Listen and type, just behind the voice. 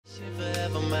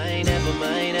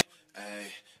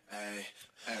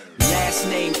Best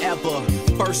name ever,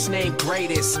 first name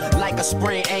greatest. Like a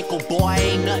sprained ankle, boy,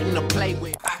 ain't nothing to play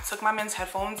with. I took my man's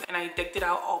headphones and I decked it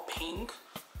out all pink,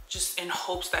 just in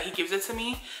hopes that he gives it to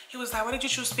me. He was like, why did you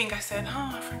choose pink? I said,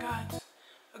 oh, I forgot.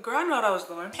 Girl, I know what I was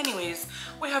doing. Anyways,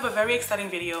 we have a very exciting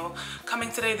video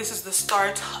coming today. This is the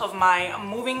start of my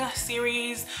moving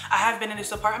series. I have been in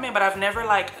this apartment, but I've never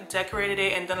like decorated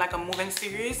it and done like a moving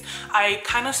series. I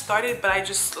kind of started, but I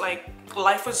just like,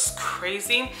 life was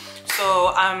crazy.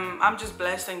 So I'm just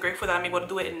blessed and grateful that I'm able to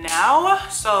do it now.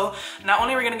 So not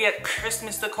only are we gonna get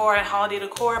Christmas decor and holiday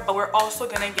decor, but we're also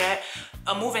gonna get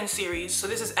a move-in series. So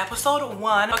this is episode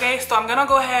 1. Okay, so I'm gonna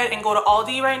go ahead and go to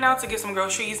Aldi right now to get some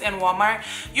groceries and Walmart.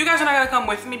 You guys are not gonna come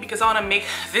with me because I want to make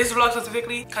this vlog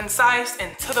specifically concise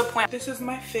and to the point. This is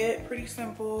my fit, pretty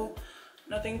simple,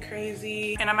 nothing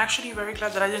crazy. And I'm actually very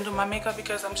glad that I didn't do my makeup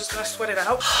because I'm just gonna sweat it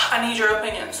out. I need your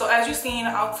opinion. So as you've seen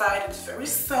outside, it's very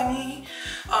sunny.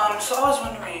 So I was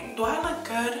wondering, do I look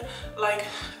good like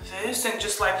this and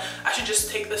just like I should just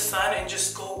take the sun and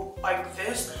just go like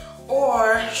this?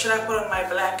 Or should I put on my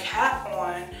black hat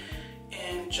on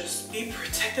and just be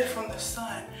protected from the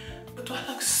sun? But do I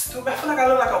look stupid? I feel like I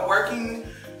look like a working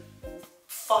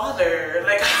father.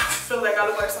 Like I feel like I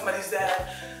look like somebody's dad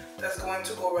that's going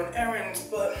to go run errands.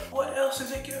 But what else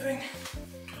is it giving?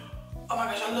 Oh my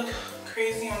gosh, I look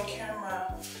crazy on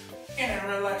camera and in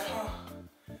real life, huh?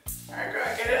 Alright girl,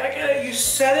 I get it. You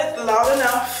said it loud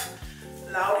enough.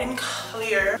 Loud and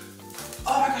clear.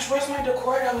 Oh my gosh, where's my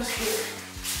decor that was here?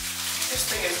 This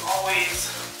thing is always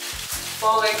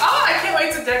falling. Oh, I can't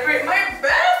wait to decorate my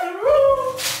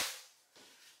bathroom.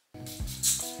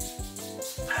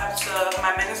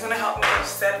 My man is gonna help me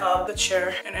set up the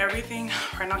chair and everything.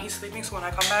 Right now he's sleeping, so when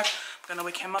I come back, I'm gonna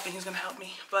wake him up and he's gonna help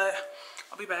me. But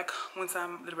I'll be back once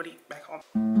I'm literally back home.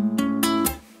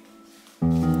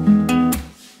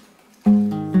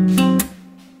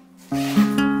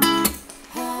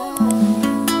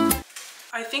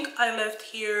 I think I left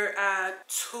here at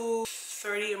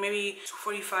 2:30 or maybe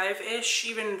 2:45-ish,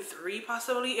 even 3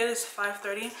 possibly. It is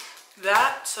 5:30.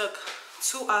 That took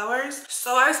 2 hours.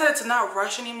 So I decided to not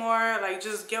rush anymore, like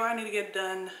just get what I need to get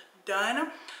done.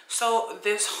 So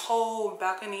this whole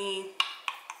balcony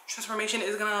transformation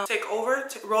is gonna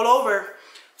roll over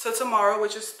to tomorrow,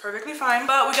 which is perfectly fine.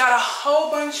 But we got a whole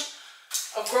bunch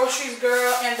of groceries,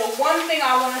 girl. And the one thing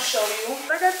I wanna show you,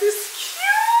 I got this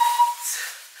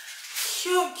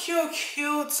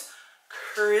cute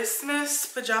Christmas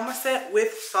pajama set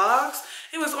with socks.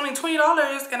 It was only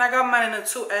 $20 and I got mine in a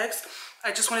 2X.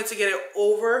 I just wanted to get it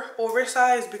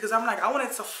oversized because I'm like, I want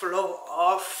it to flow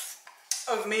off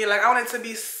of me. Like I want it to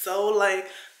be so like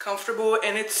comfortable,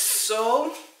 and it's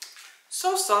so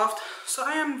soft. So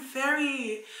I am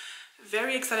very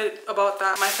excited about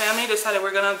that. My family decided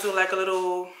we're gonna do like a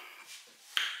little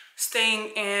staying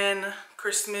in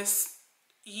Christmas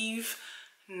Eve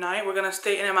night. We're gonna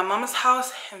stay in at my mama's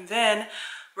house, and then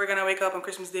we're gonna wake up on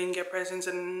Christmas Day and get presents,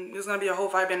 and it's gonna be a whole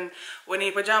vibe. And we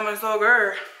need pajamas, though,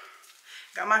 girl.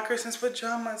 Got my Christmas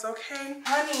pajamas, okay?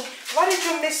 Honey, why did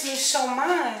you miss me so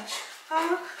much?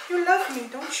 Huh? You love me,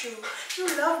 don't you? You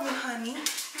love me, honey.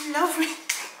 You love me.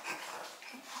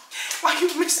 Why you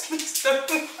miss me so?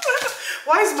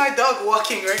 Why is my dog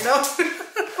walking right now?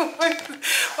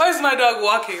 Why is my dog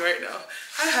walking right now?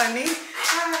 Hi, honey.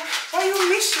 Hi. Why you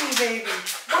miss me, baby?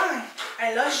 Why?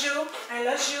 I love you. I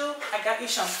love you. I got you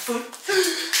some food.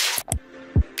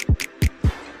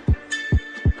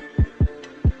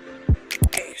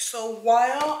 Okay, so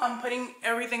while I'm putting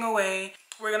everything away,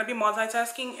 we're gonna be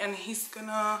multitasking, and he's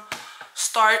gonna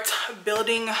start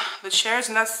building the chairs,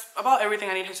 and that's about everything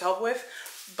I need his help with.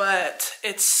 But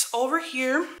it's over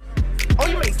here. Oh,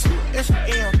 you ain't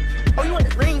 2SM. Oh, you want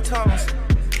ringtones.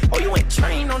 Oh, you ain't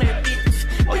train on that bitch.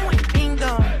 Oh, you ain't ding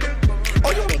dong.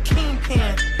 Oh, you ain't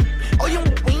kingpin. Oh, you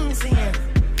ain't wings in.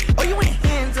 Oh, you ain't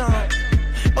hands on.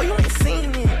 Oh, you ain't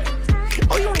seen it.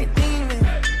 Oh, you ain't demon.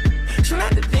 She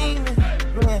not the demon.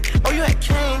 Man. Oh, you ain't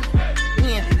king.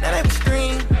 Yeah, that ain't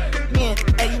scream. Yeah,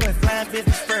 hey, you went flying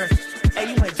business first. Hey,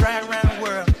 you went dry around the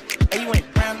world. Hey, you went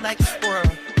brown like a squirrel.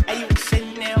 Hey, you went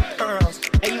shitty nail curls.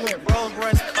 Hey, you went Rolls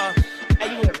Royce car. Hey,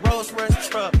 you went Rolls Royce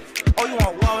truck. Oh, you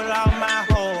want wall it all my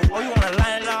hole. Oh, you want to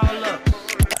line it all up.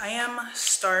 I am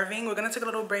starving. We're gonna take a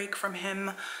little break from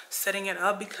him setting it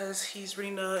up because he's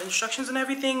reading the instructions and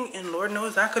everything, and Lord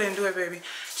knows I couldn't do it, baby.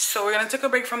 So we're gonna take a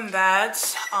break from that.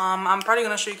 I'm probably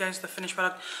gonna show you guys the finished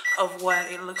product of what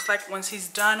it looks like once he's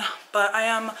done, but I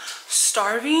am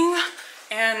starving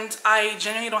and I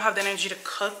genuinely don't have the energy to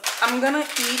cook. I'm gonna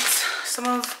eat some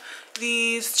of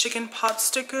these chicken pot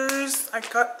stickers. I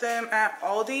got them at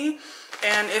Aldi,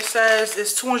 and it says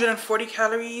it's 240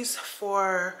 calories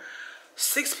for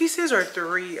 6 pieces or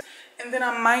 3. And then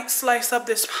I might slice up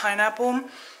this pineapple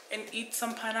and eat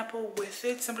some pineapple with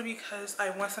it, simply because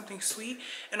I want something sweet.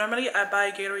 And normally I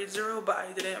buy Gatorade Zero, but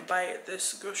I didn't buy it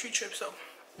this grocery trip. So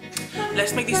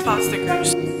let's make these pot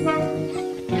stickers.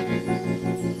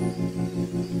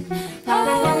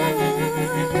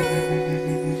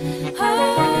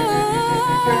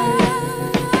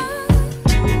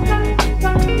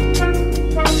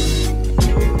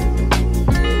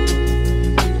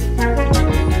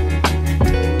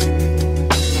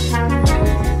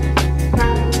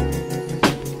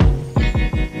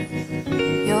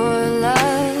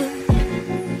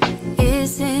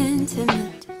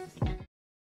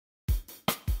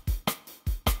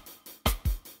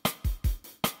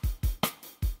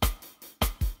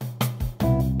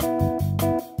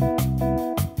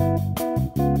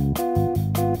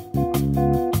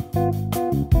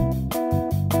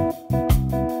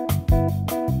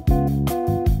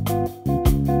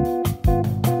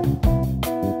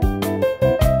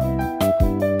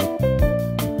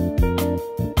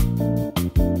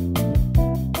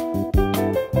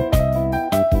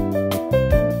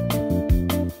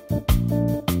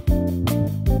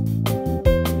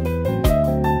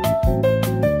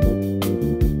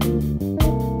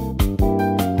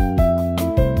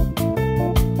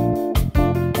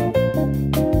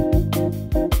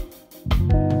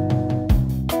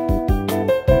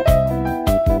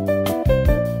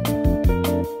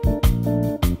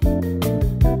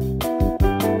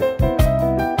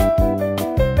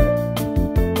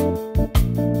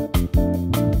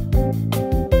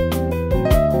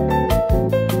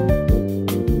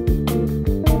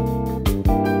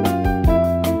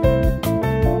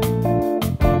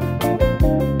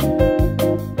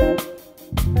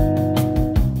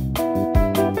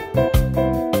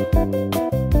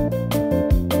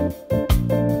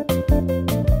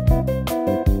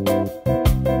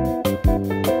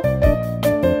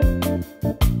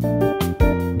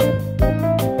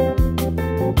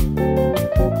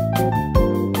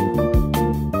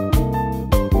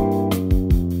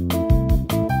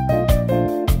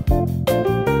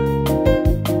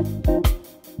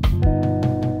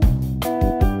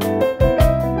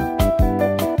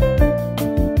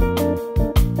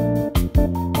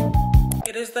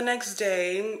 Next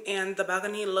day, and the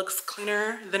balcony looks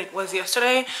cleaner than it was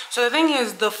yesterday. So the thing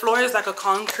is, the floor is like a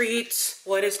concrete,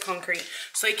 well, it is concrete,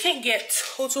 so it can't get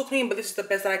total clean, but this is the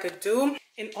best that I could do.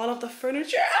 And all of the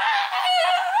furniture,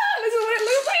 this is what it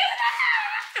looks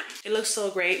like. It looks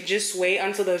so great. Just wait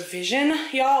until the vision,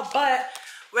 y'all. But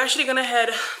we're actually gonna head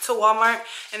to Walmart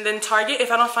and then Target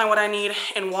if I don't find what I need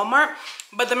in Walmart.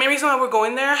 But the main reason why we're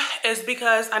going there is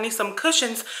because I need some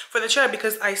cushions for the chair,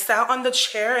 because I sat on the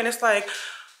chair and it's like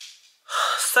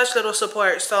such little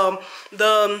support. So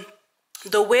the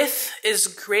width is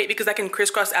great because I can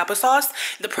crisscross applesauce.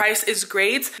 The price is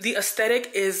great. The aesthetic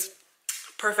is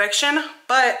perfection,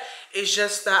 but it's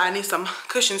just that I need some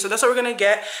cushions. So that's what we're gonna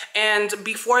get. And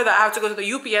before that, I have to go to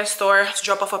the UPS store to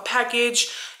drop off a package,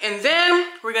 and then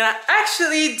we're gonna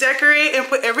actually decorate and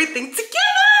put everything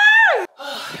together.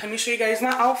 Let me show you guys my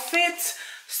outfit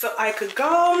so I could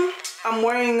go. I'm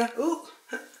wearing, ooh,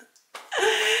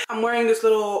 I'm wearing this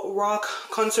little rock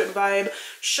concert vibe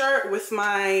shirt with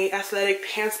my athletic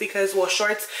pants, because, well,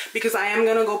 shorts, because I am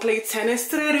gonna go play tennis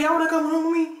today. Do y'all wanna come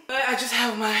home with me? But I just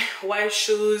have my white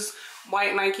shoes,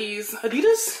 white Nikes,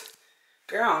 Adidas?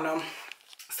 Girl, I don't know.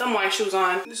 Some white shoes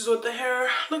on. This is what the hair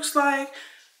looks like.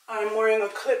 I'm wearing a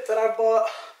clip that I bought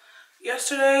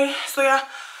yesterday. So yeah,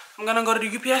 I'm gonna go to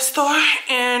the UPS store,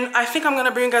 and I think I'm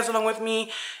gonna bring you guys along with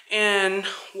me in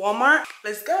Walmart.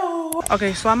 Let's go.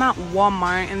 Okay, so I'm at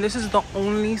Walmart, and this is the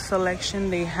only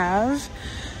selection they have.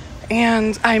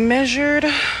 And I measured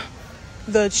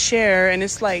the chair, and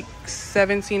it's like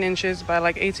 17 inches by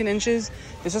like 18 inches.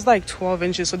 This is like 12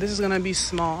 inches, so this is gonna be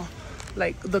small.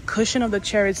 Like, the cushion of the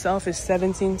chair itself is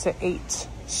 17 to 8.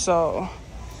 So,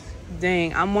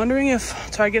 dang, I'm wondering if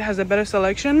Target has a better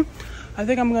selection. I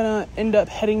think I'm gonna end up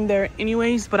heading there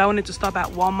anyways, but I wanted to stop at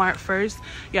Walmart first.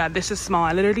 Yeah, this is small.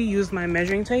 I literally used my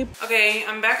measuring tape. Okay,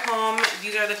 I'm back home.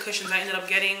 These are the cushions I ended up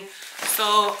getting.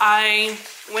 So I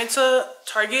went to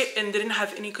Target and didn't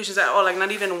have any cushions at all, like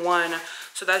not even one.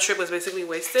 So that trip was basically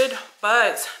wasted.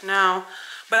 But I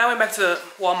went back to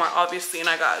Walmart obviously, and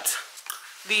I got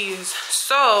these.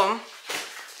 So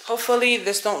hopefully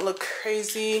this don't look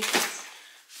crazy.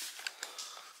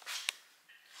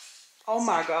 Oh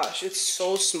my gosh, it's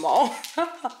so small.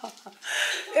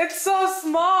 It's so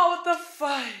small, what the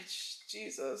fudge?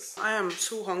 Jesus. I am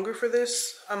too hungry for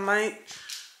this. I might,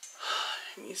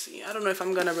 let me see. I don't know if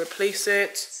I'm gonna replace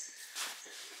it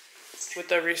with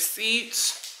a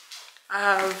receipt. I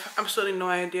have absolutely no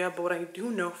idea, but what I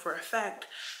do know for a fact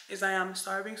is I am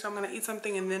starving, so I'm gonna eat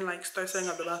something and then like start setting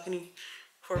up the balcony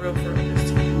for real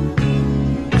this tea.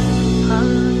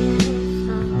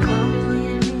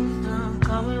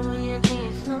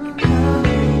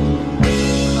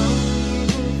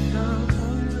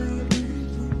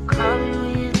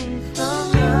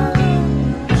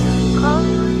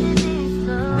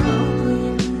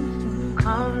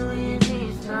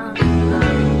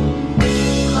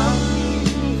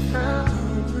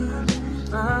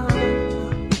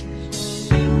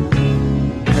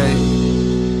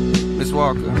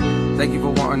 Walker, thank you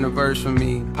for wanting a verse from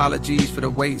me. Apologies for the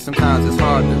wait, sometimes it's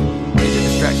hard to get the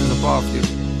distractions up off you.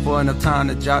 For enough time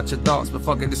to jot your thoughts, but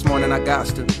fuck it, this morning I got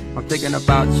to. I'm thinking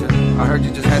about you. I heard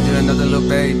you just had you another little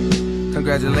baby.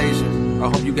 Congratulations. I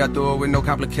hope you got through it with no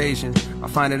complications. I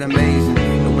find it amazing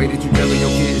the way that you juggle your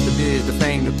kids, the biz, the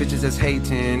fame, the bitches that's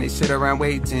hating. They sit around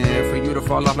waiting for you to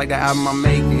fall off like the album I'm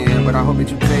making. But I hope that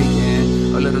you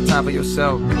taking a little time for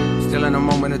yourself. Still in a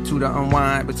moment or two to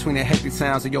unwind between the hectic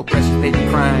sounds of your precious baby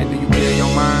crying. Do you clear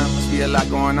your mind? Must be a lot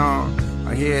going on.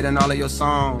 I hear it in all of your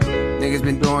songs. Niggas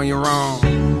been doing you wrong.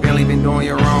 Barely been doing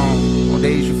you wrong. On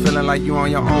days you feeling like you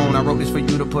on your own. I wrote this for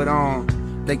you to put on.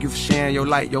 Thank you for sharing your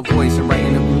light, your voice, and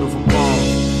writing a beautiful poem.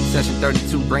 Session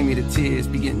 32 bring me to tears.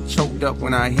 Be getting choked up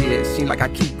when I hear it. Seem like I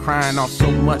keep crying off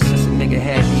so much since a nigga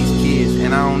had these kids.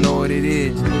 And I don't know what it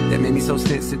is that made me so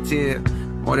sensitive.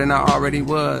 More than I already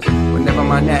was. But never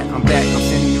mind that, I'm back. I'm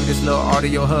sending you this little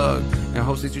audio hug and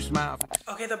hopes that you smile.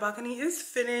 Okay, the balcony is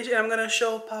finished, and I'm gonna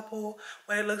show Papo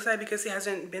what it looks like because he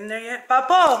hasn't been there yet.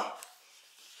 Papo!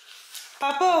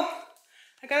 Papo!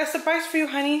 I got a surprise for you,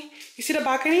 honey. You see the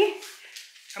balcony?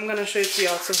 I'm gonna show it to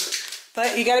y'all too.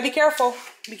 But you gotta be careful.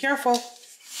 Be careful.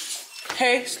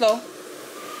 Hey, slow.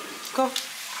 Go.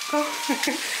 Go.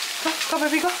 Go,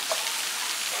 baby, go.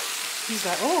 He's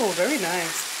like, oh, very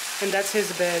nice. And that's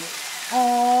his bed.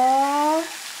 Aww,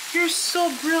 you're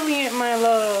so brilliant, my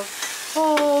love.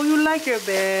 Oh, you like your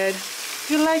bed.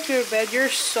 You like your bed. You're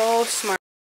so smart.